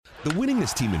The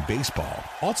winningest team in baseball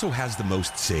also has the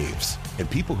most saves, and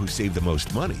people who save the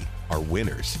most money are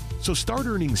winners. So start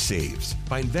earning saves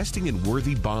by investing in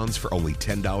worthy bonds for only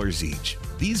 $10 each.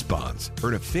 These bonds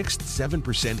earn a fixed 7%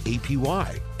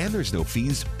 APY, and there's no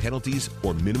fees, penalties,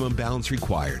 or minimum balance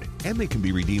required, and they can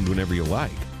be redeemed whenever you like.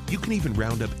 You can even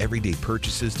round up everyday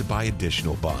purchases to buy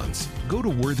additional bonds. Go to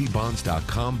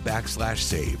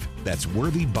worthybonds.com/save. That's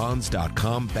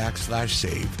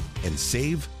worthybonds.com/save and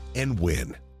save and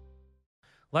win.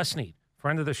 Les Snead,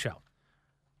 friend of the show.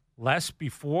 Les,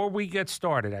 before we get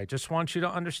started, I just want you to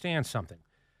understand something.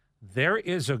 There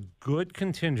is a good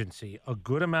contingency, a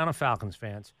good amount of Falcons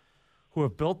fans who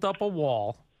have built up a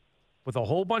wall with a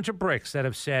whole bunch of bricks that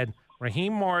have said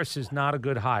Raheem Morris is not a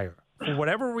good hire, for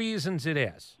whatever reasons it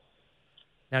is.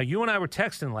 Now, you and I were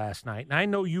texting last night, and I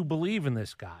know you believe in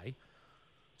this guy.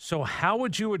 So how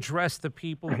would you address the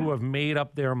people who have made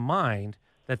up their mind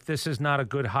that this is not a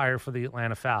good hire for the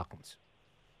Atlanta Falcons?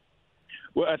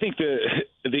 Well, I think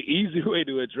the easy way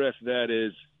to address that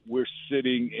is we're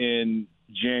sitting in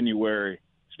January,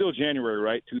 still January,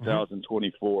 right?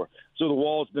 2024. So the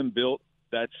wall's been built.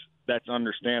 That's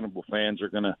understandable. Fans are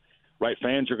gonna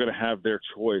have their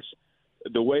choice.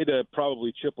 The way to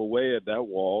probably chip away at that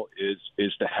wall is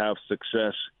to have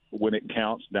success when it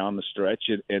counts down the stretch,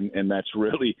 and that's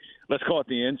really, let's call it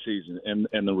the end season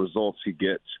and the results he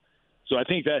gets. So I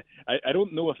think that I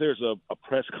don't know if there's a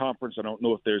press conference. I don't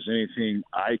know if there's anything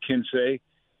I can say.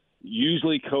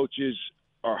 Usually coaches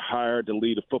are hired to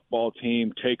lead a football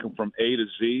team, take them from A to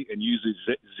Z, and usually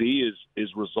Z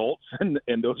is results, and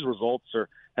those results are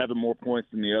having more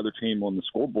points than the other team on the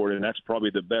scoreboard, and that's probably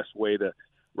the best way to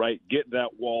get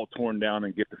that wall torn down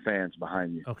and get the fans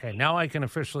behind you. Okay, now I can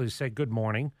officially say good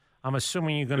morning. I'm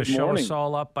assuming you're going to show us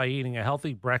all up by eating a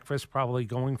healthy breakfast, probably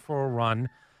going for a run,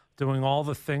 doing all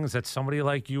the things that somebody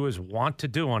like you is want to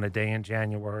do on a day in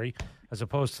January, as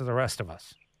opposed to the rest of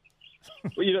us.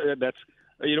 Well,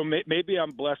 maybe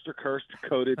I'm blessed or cursed,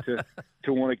 coded to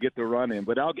want to get the run in,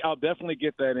 but I'll definitely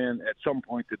get that in at some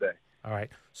point today. All right.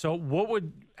 So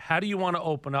how do you want to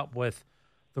open up with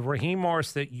the Raheem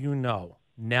Morris that you know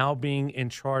now being in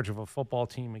charge of a football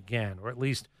team again, or at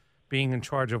least being in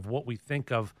charge of what we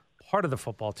think of part of the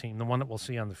football team, the one that we'll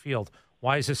see on the field?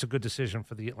 Why is this a good decision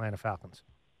for the Atlanta Falcons?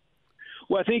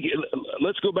 Well, I think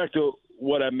let's go back to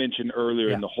what I mentioned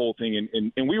earlier in the whole thing,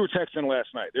 and we were texting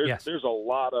last night. There's a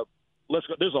lot of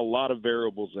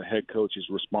variables the head coach is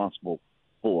responsible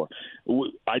for.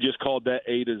 I just called that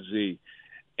A to Z,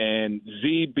 and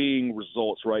Z being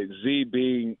results, right? Z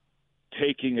being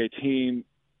taking a team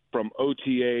from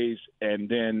OTAs and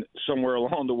then somewhere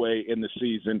along the way in the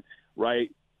season, right,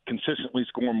 consistently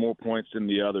scoring more points than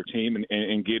the other team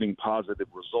and getting positive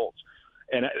results.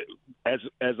 And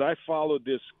as I followed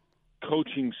this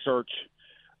coaching search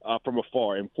from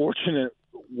afar, and fortunate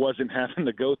wasn't having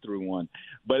to go through one,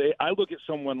 but I look at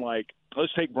someone like,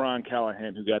 let's take Brian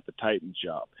Callahan, who got the Titans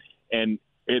job, and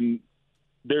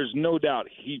there's no doubt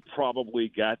he probably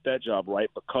got that job right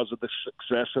because of the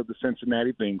success of the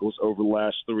Cincinnati Bengals over the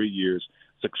last 3 years,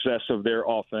 success of their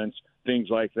offense, things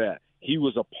like that. He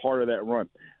was a part of that run.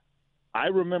 I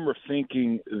remember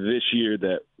thinking this year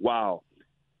that, wow,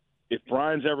 if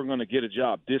Brian's ever going to get a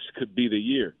job, this could be the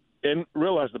year. And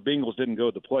realize the Bengals didn't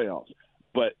go to the playoffs,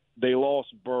 but they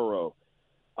lost Burrow.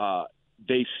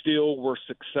 They still were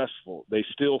successful. They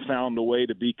still found a way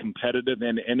to be competitive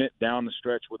and in it down the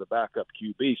stretch with a backup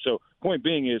QB. So point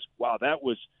being is, wow, that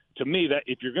was, to me, that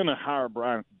if you're going to hire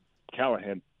Brian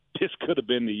Callahan, this could have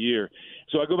been the year.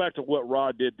 So I go back to what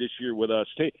Rod did this year with us.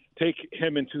 Take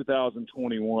him in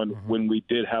 2021 when we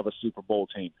did have a Super Bowl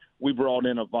team. We brought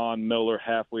in a Von Miller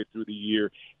halfway through the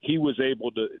year. He was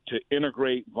able to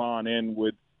integrate Von in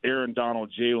with Aaron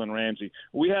Donald, Jalen Ramsey.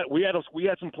 We had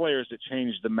some players that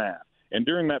changed the math. And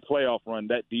during that playoff run,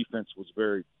 that defense was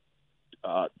very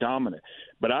dominant.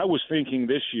 But I was thinking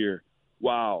this year,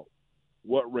 wow,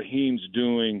 what Raheem's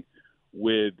doing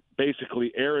with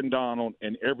basically Aaron Donald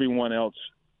and everyone else,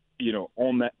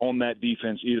 on that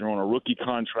defense, either on a rookie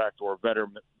contract or a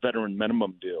veteran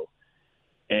minimum deal.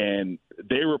 And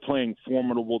they were playing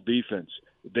formidable defense.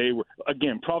 They were,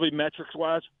 again, probably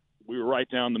metrics-wise, we were right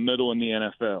down the middle in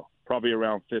the NFL, probably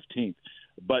around 15th.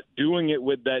 But doing it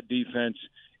with that defense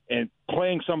and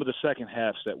playing some of the second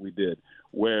halves that we did,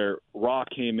 where Rock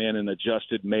came in and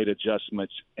made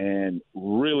adjustments, and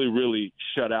really, really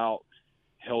shut out,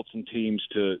 held some teams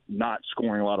to not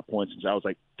scoring a lot of points. And I was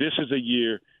like, this is a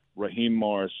year Raheem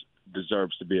Morris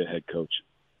deserves to be a head coach.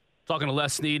 Talking to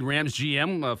Les Snead, Rams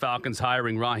GM, Falcons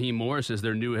hiring Raheem Morris as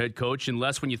their new head coach. And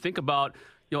Les, when you think about,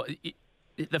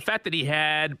 the fact that he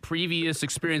had previous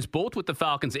experience both with the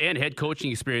Falcons and head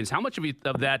coaching experience, how much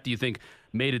of that do you think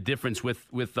made a difference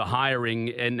with the hiring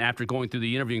and after going through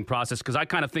the interviewing process? Because I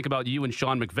kind of think about you and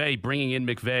Sean McVay, bringing in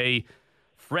McVay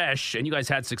fresh, and you guys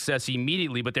had success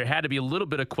immediately, but there had to be a little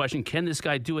bit of question, can this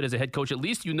guy do it as a head coach? At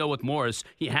least you know with Morris,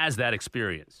 he has that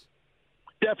experience.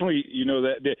 Definitely,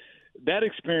 that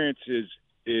experience is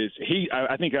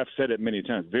I think I've said it many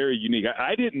times, very unique.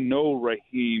 I didn't know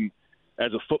Raheem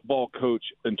as a football coach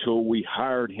until we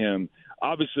hired him.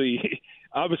 Obviously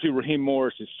Raheem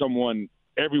Morris is someone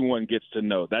everyone gets to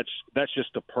know. That's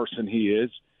just the person he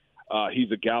is.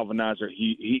 He's a galvanizer.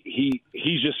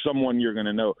 He's just someone you're going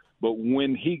to know. But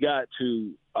when he got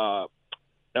to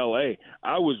L.A.,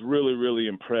 I was really, really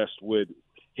impressed with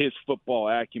his football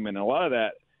acumen. And a lot of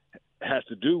that has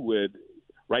to do with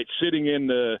sitting in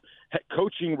the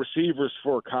coaching receivers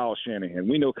for Kyle Shanahan.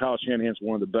 We know Kyle Shanahan's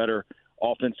one of the better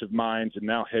offensive minds and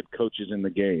now head coaches in the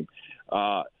game.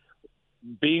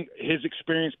 Being his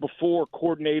experience before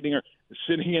coordinating or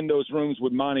sitting in those rooms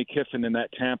with Monty Kiffin and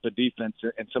that Tampa defense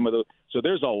and some of those. So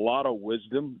there's a lot of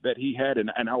wisdom that he had.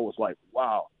 And I was like,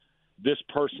 wow, this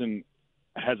person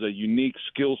has a unique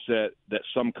skill set that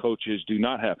some coaches do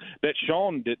not have, that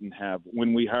Sean didn't have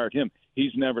when we hired him.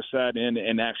 He's never sat in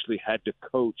and actually had to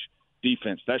coach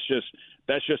defense. That's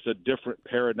just a different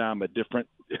paradigm, a different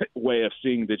way of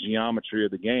seeing the geometry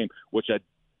of the game, which I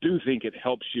do think it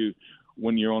helps you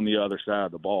when you're on the other side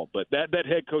of the ball. But that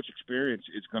head coach experience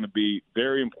is going to be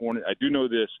very important. I do know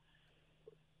this,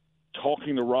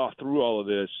 talking to Roth through all of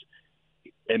this,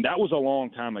 and that was a long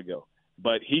time ago,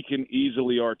 but he can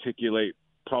easily articulate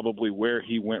probably where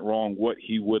he went wrong, what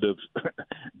he would have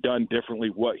done differently,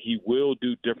 what he will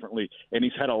do differently. And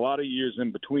he's had a lot of years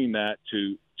in between that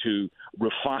to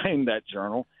refine that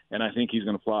journal. And I think he's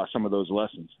going to apply some of those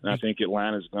lessons. And I think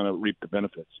Atlanta's going to reap the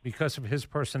benefits. Because of his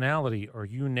personality, are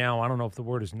you now, I don't know if the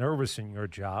word is nervous in your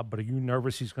job, but are you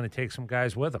nervous he's going to take some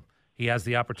guys with him? He has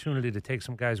the opportunity to take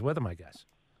some guys with him, I guess.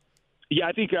 Yeah,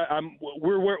 I think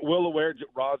we're well aware that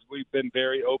Rosley's been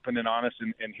very open and honest,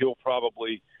 and he'll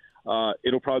probably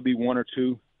it'll probably be one or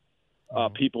two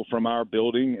people from our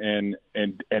building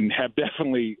and have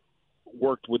definitely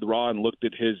worked with Rod and looked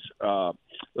at his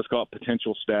let's call it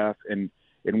potential staff and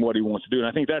what he wants to do. And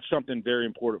I think that's something very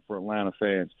important for Atlanta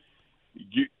fans.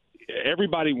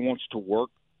 Everybody wants to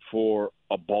work for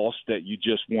a boss that you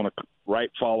just want to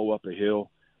follow up a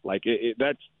hill. Like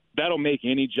that'll make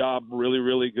any job really,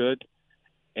 really good.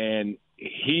 And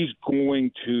he's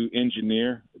going to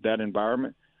engineer that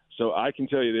environment. So I can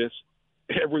tell you this,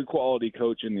 every quality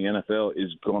coach in the NFL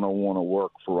is going to want to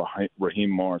work for Raheem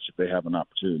Morris if they have an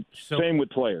opportunity. Same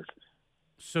with players.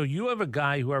 So you have a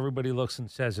guy who everybody looks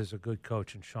and says is a good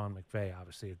coach, and Sean McVay,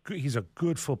 obviously. He's a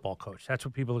good football coach. That's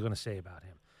what people are going to say about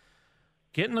him.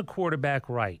 Getting the quarterback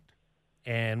right,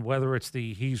 and whether it's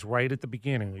he's right at the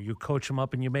beginning, or you coach him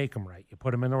up and you make him right. You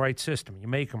put him in the right system. You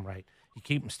make him right. You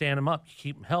keep him, stand him up. You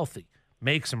keep him healthy.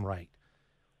 Makes him right.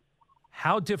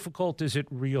 How difficult is it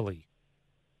really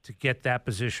to get that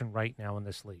position right now in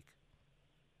this league?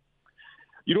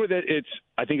 You know that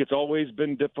I think it's always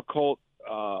been difficult.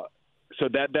 So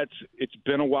it's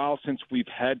been a while since we've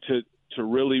had to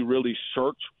really, really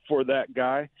search for that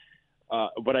guy.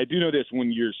 But I do know this: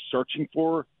 when you're searching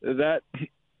for that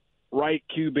right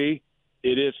QB,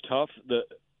 it is tough.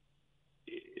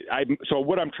 So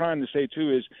what I'm trying to say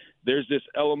too is there's this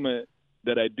element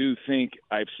that I do think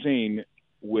I've seen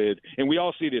with, and we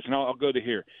all see this, and I'll go to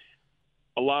here.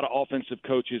 A lot of offensive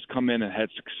coaches come in and had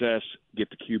success, get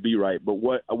the QB right. But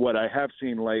what I have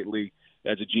seen lately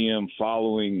as a GM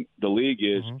following the league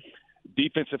is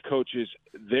defensive coaches,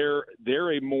 they're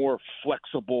a more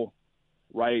flexible,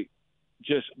 right?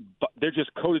 They're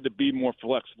just coded to be more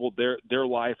flexible. Their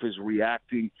life is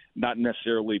reacting, not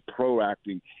necessarily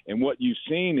proacting. And what you've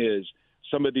seen is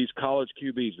some of these college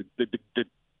QBs,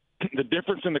 the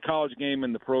difference in the college game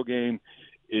and the pro game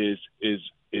is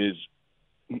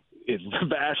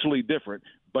vastly different.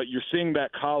 But you're seeing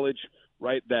that college,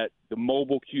 right, that the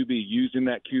mobile QB, using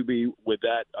that QB with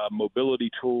that mobility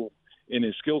tool in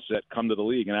his skill set come to the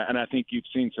league. And I think you've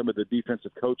seen some of the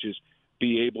defensive coaches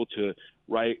be able to,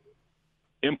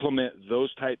 implement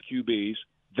those type QBs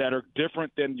that are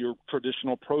different than your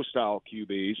traditional pro-style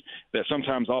QBs, that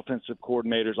sometimes offensive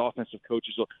coordinators, offensive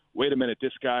coaches will, wait a minute,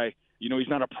 this guy, he's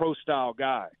not a pro-style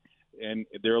guy. And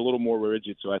they're a little more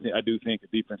rigid. So I do think a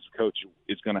defensive coach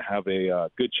is going to have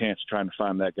a good chance trying to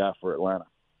find that guy for Atlanta.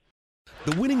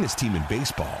 The winningest team in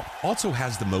baseball also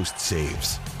has the most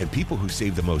saves, and people who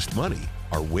save the most money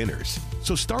are winners.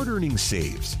 So start earning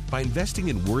saves by investing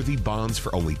in worthy bonds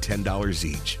for only $10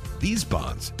 each. These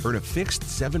bonds earn a fixed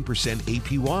 7%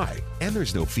 APY, and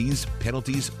there's no fees,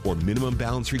 penalties, or minimum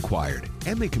balance required,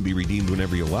 and they can be redeemed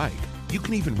whenever you like. You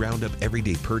can even round up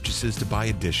everyday purchases to buy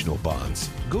additional bonds.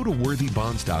 Go to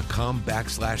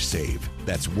worthybonds.com/save.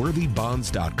 That's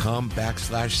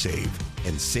worthybonds.com/save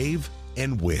and save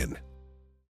and win.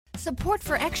 Support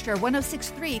for Extra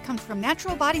 106.3 comes from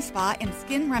Natural Body Spa and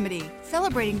Skin Remedy,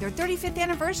 celebrating their 35th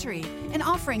anniversary and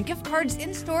offering gift cards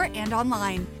in-store and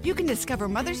online. You can discover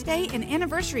Mother's Day and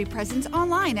anniversary presents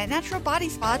online at Natural Body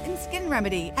Spa and Skin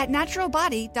Remedy at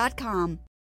naturalbody.com.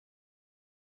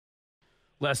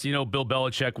 Les, you know, Bill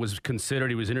Belichick was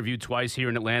considered. He was interviewed twice here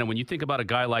in Atlanta. When you think about a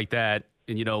guy like that,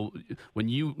 and, you know, when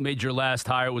you made your last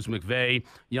hire, it was McVay,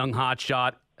 young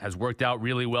hotshot, has worked out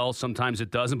really well. Sometimes it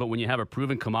doesn't. But when you have a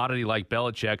proven commodity like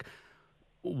Belichick,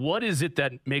 what is it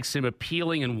that makes him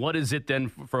appealing, and what is it then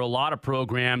for a lot of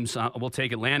programs, we'll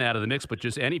take Atlanta out of the mix, but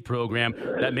just any program,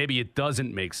 that maybe it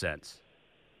doesn't make sense?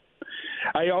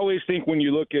 I always think when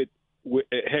you look at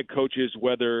head coaches,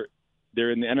 whether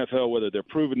they're in the NFL, whether they're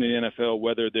proven in the NFL,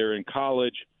 whether they're in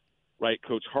college, right?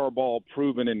 Coach Harbaugh,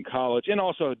 proven in college, and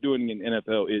also doing in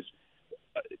NFL is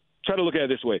try to look at it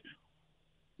this way.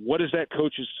 What is that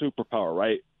coach's superpower,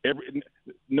 right?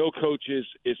 No coach is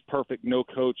perfect. No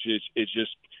coach is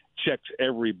just checks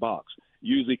every box.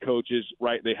 Usually coaches,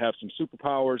 right, they have some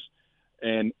superpowers,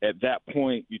 and at that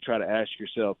point you try to ask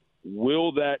yourself,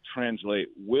 will that translate?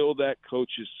 Will that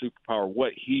coach's superpower,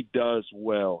 what he does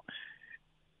well,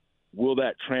 will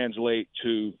that translate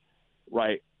to,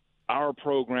 right, our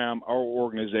program, our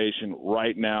organization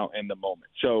right now in the moment?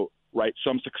 So, right,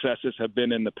 some successes have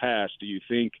been in the past. Do you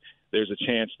think there's a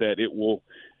chance that it will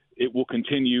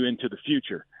continue into the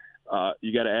future?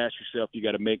 You got to ask yourself, you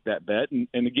got to make that bet. And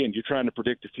again, you're trying to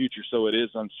predict the future, so it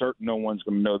is uncertain. No one's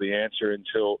going to know the answer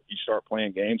until you start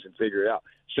playing games and figure it out.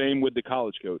 Same with the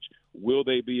college coach. Will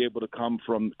they be able to come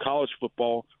from college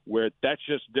football where that's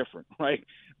just different, right?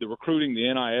 The recruiting, the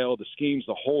NIL, the schemes,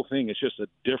 the whole thing is just a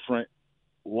different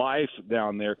life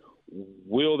down there.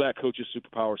 Will that coach's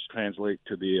superpowers translate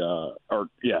to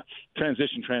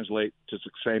translate to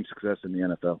same success in the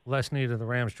NFL? Les Snead of the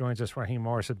Rams joins us. Raheem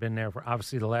Morris had been there for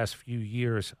obviously the last few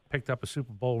years, picked up a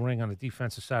Super Bowl ring on the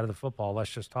defensive side of the football. Les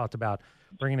just talked about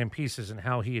bringing in pieces and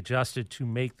how he adjusted to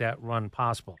make that run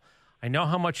possible. I know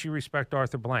how much you respect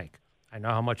Arthur Blank. I know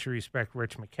how much you respect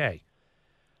Rich McKay.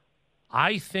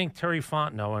 I think Terry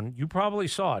Fontenot, and you probably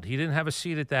saw it, he didn't have a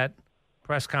seat at that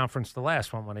press conference, the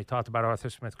last one, when they talked about Arthur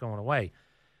Smith going away.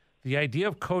 The idea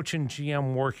of coach and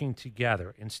GM working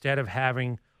together instead of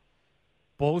having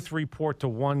both report to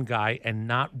one guy and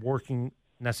not working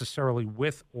necessarily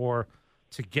with or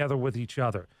together with each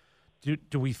other.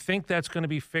 Do we think that's going to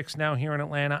be fixed now here in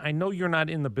Atlanta? I know you're not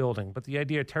in the building, but the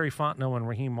idea of Terry Fontenot and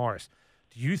Raheem Morris,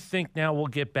 do you think now we'll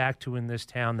get back to in this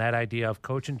town that idea of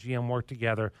coach and GM work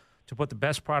together to put the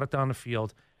best product on the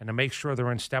field and to make sure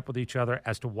they're in step with each other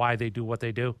as to why they do what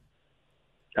they do?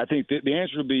 I think the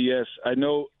answer would be yes. I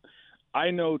know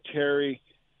Terry,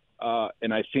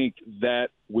 and I think that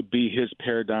would be his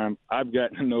paradigm. I've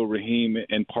gotten to know Raheem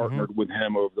and partnered with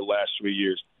him over the last 3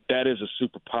 years. That is a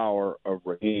superpower of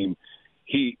Raheem.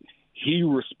 He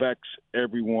respects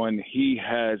everyone. He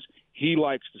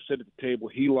likes to sit at the table.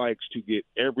 He likes to get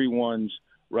everyone's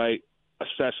right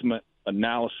assessment,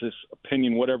 analysis,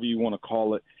 opinion, whatever you want to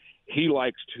call it. He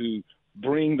likes to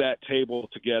bring that table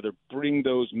together, bring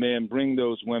those men, bring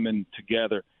those women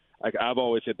together. Like I've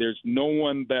always said, there's no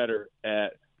one better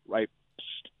at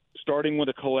starting with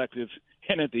a collective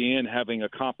and at the end having a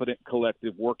competent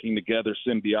collective working together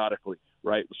symbiotically,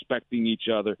 right, respecting each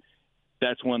other.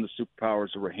 That's one of the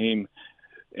superpowers of Raheem,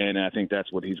 and I think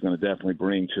that's what he's going to definitely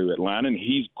bring to Atlanta, and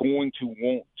he's going to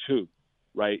want to,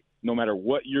 right, no matter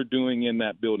what you're doing in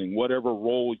that building, whatever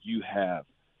role you have,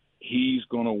 he's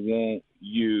going to want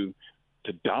you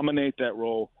to dominate that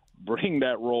role, bring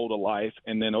that role to life,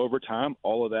 and then over time,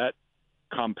 all of that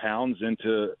compounds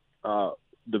into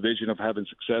the vision of having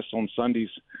success on Sundays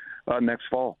next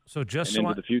fall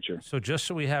into the future. So just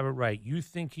so we have it right, you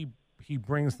think he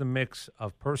brings the mix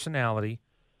of personality,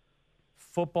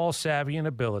 football savvy and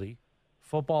ability,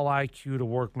 football IQ to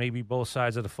work maybe both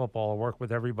sides of the football or work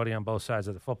with everybody on both sides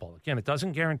of the football. Again, it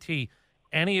doesn't guarantee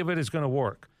any of it is going to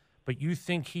work, but you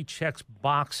think he checks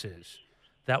boxes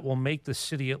that will make the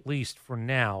city, at least for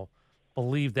now,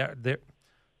 believe that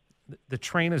the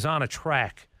train is on a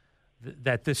track,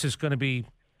 that this is going to be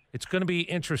 – it's going to be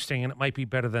interesting, and it might be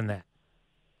better than that.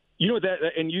 You know that,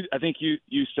 and I think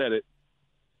you said it,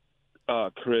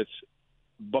 Chris.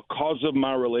 because of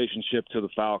my relationship to the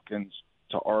Falcons,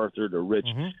 to Arthur, to Rich,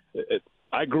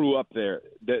 I grew up there.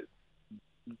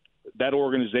 That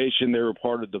organization, they were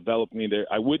part of developing me there.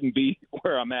 I wouldn't be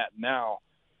where I'm at now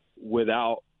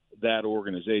without that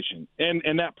organization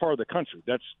and that part of the country.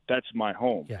 That's my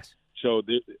home. Yes. So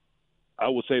I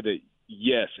will say that,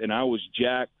 yes, and I was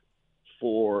jacked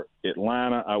for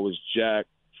Atlanta. I was jacked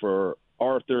for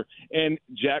Arthur and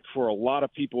jacked for a lot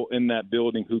of people in that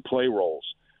building who play roles,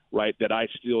 right, that I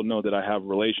still know that I have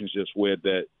relationships with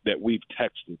that we've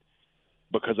texted,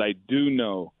 because I do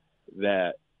know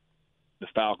that the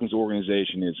Falcons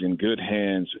organization is in good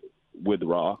hands with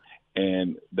Ra,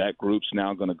 and that group's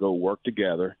now going to go work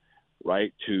together,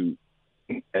 right, to,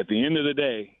 at the end of the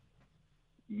day,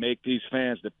 make these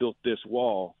fans that built this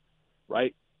wall,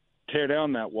 right, tear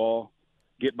down that wall,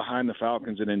 get behind the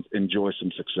Falcons, and enjoy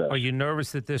some success. Are you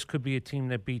nervous that this could be a team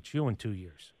that beats you in 2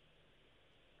 years?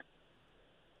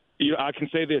 I can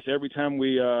say this every time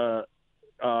we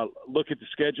look at the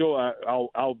schedule.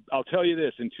 I'll tell you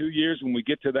this: in 2 years, when we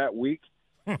get to that week,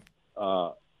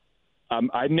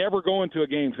 I never go into a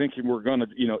game thinking we're gonna,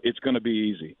 it's gonna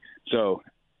be easy. So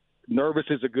nervous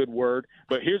is a good word,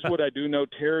 but here's what I do know: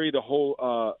 Terry, the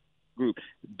whole group,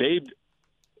 that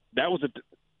was a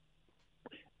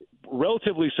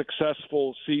relatively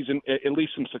successful season, at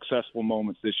least some successful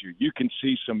moments this year. You can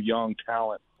see some young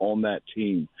talent on that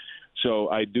team. So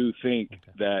I do think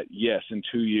that, yes, in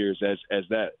 2 years, as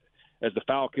the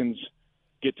Falcons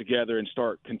get together and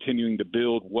start continuing to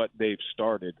build what they've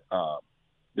started,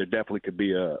 there definitely could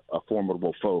be a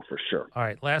formidable foe for sure. All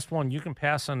right, last one. You can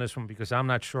pass on this one because I'm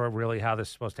not sure really how this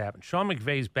is supposed to happen. Sean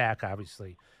McVay's back,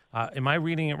 obviously. Am I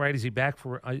reading it right? Is he back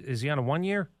is he on a 1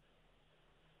 year?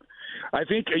 I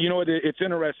think, it's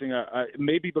interesting.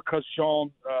 Maybe because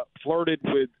Sean flirted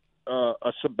with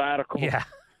a sabbatical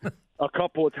a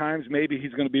couple of times, maybe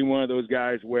he's going to be one of those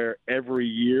guys where every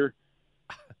year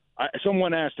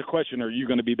someone asked a question, are you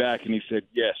going to be back? And he said,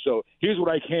 yes. So here's what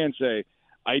I can say.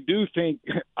 I do think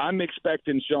I'm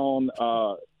expecting Sean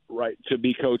to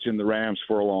be coaching the Rams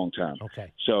for a long time.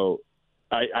 Okay. So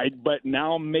but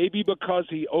now maybe because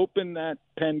he opened that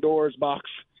Pandora's box,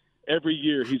 every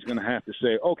year he's going to have to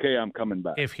say, okay, I'm coming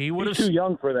back. If he would have, he's too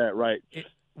young for that, right?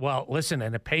 Well, listen,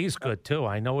 and it pays good too.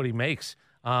 I know what he makes.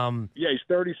 Yeah, he's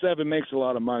 37, makes a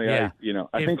lot of money. Yeah.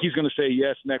 I think he's going to say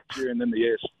yes next year, and then the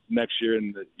yes next year,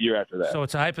 and the year after that. So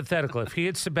it's a hypothetical. If he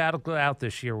had sabbatical out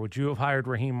this year, would you have hired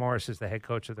Raheem Morris as the head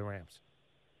coach of the Rams?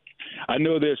 I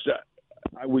know this.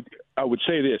 I would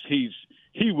say this.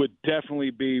 He would definitely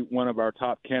be one of our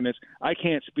top candidates. I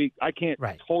can't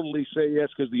totally say yes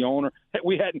because the owner.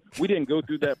 We didn't go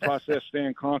through that process.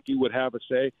 Stan Kroenke would have a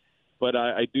say, but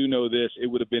I do know this. It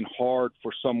would have been hard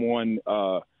for someone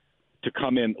to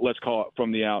come in, let's call it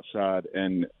from the outside,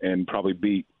 and probably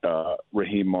beat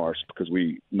Raheem Morris because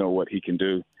we know what he can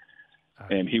do,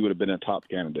 and he would have been a top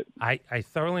candidate. I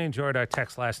thoroughly enjoyed our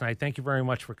text last night. Thank you very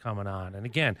much for coming on. And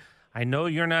again, I know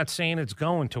you're not saying it's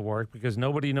going to work because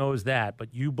nobody knows that,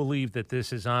 but you believe that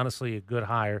this is honestly a good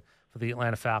hire for the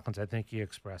Atlanta Falcons. I think you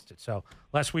expressed it. So,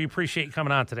 Les, we appreciate you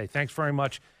coming on today. Thanks very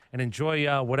much, and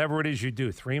enjoy whatever it is you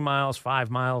do, 3 miles, 5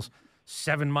 miles,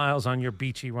 7 miles on your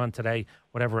beachy run today,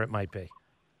 whatever it might be.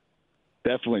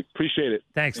 Definitely. Appreciate it.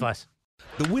 Thanks, Les.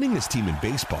 The winningest team in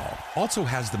baseball also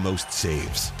has the most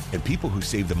saves, and people who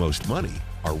save the most money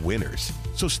are winners.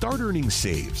 So start earning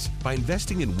saves by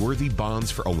investing in worthy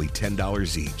bonds for only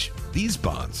 $10 each. These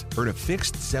bonds earn a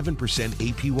fixed 7%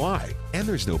 APY, and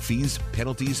there's no fees,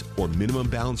 penalties, or minimum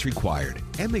balance required,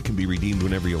 and they can be redeemed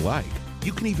whenever you like.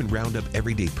 You can even round up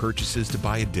everyday purchases to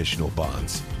buy additional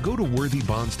bonds. Go to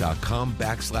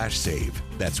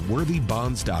worthybonds.com/save. That's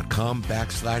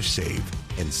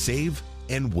worthybonds.com/save and save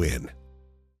and win.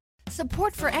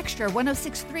 Support for Extra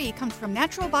 106.3 comes from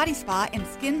Natural Body Spa and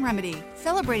Skin Remedy,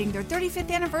 celebrating their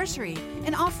 35th anniversary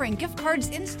and offering gift cards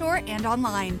in-store and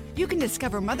online. You can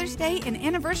discover Mother's Day and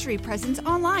anniversary presents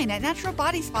online at Natural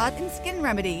Body Spa and Skin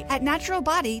Remedy at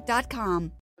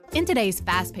naturalbody.com. In today's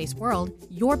fast-paced world,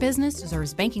 your business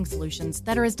deserves banking solutions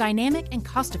that are as dynamic and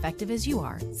cost-effective as you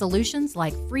are. Solutions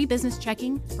like free business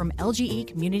checking from LGE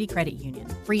Community Credit Union,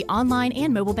 free online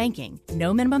and mobile banking,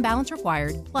 no minimum balance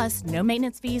required, plus no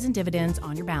maintenance fees and dividends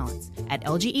on your balance. At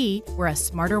LGE, we're a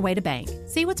smarter way to bank.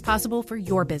 See what's possible for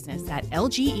your business at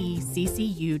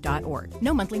lgeccu.org.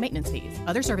 No monthly maintenance fees.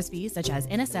 Other service fees such as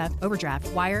NSF, overdraft,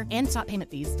 wire, and stop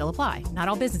payment fees still apply. Not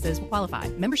all businesses will qualify.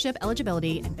 Membership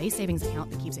eligibility and base savings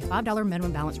account that keeps a $5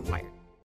 minimum balance required.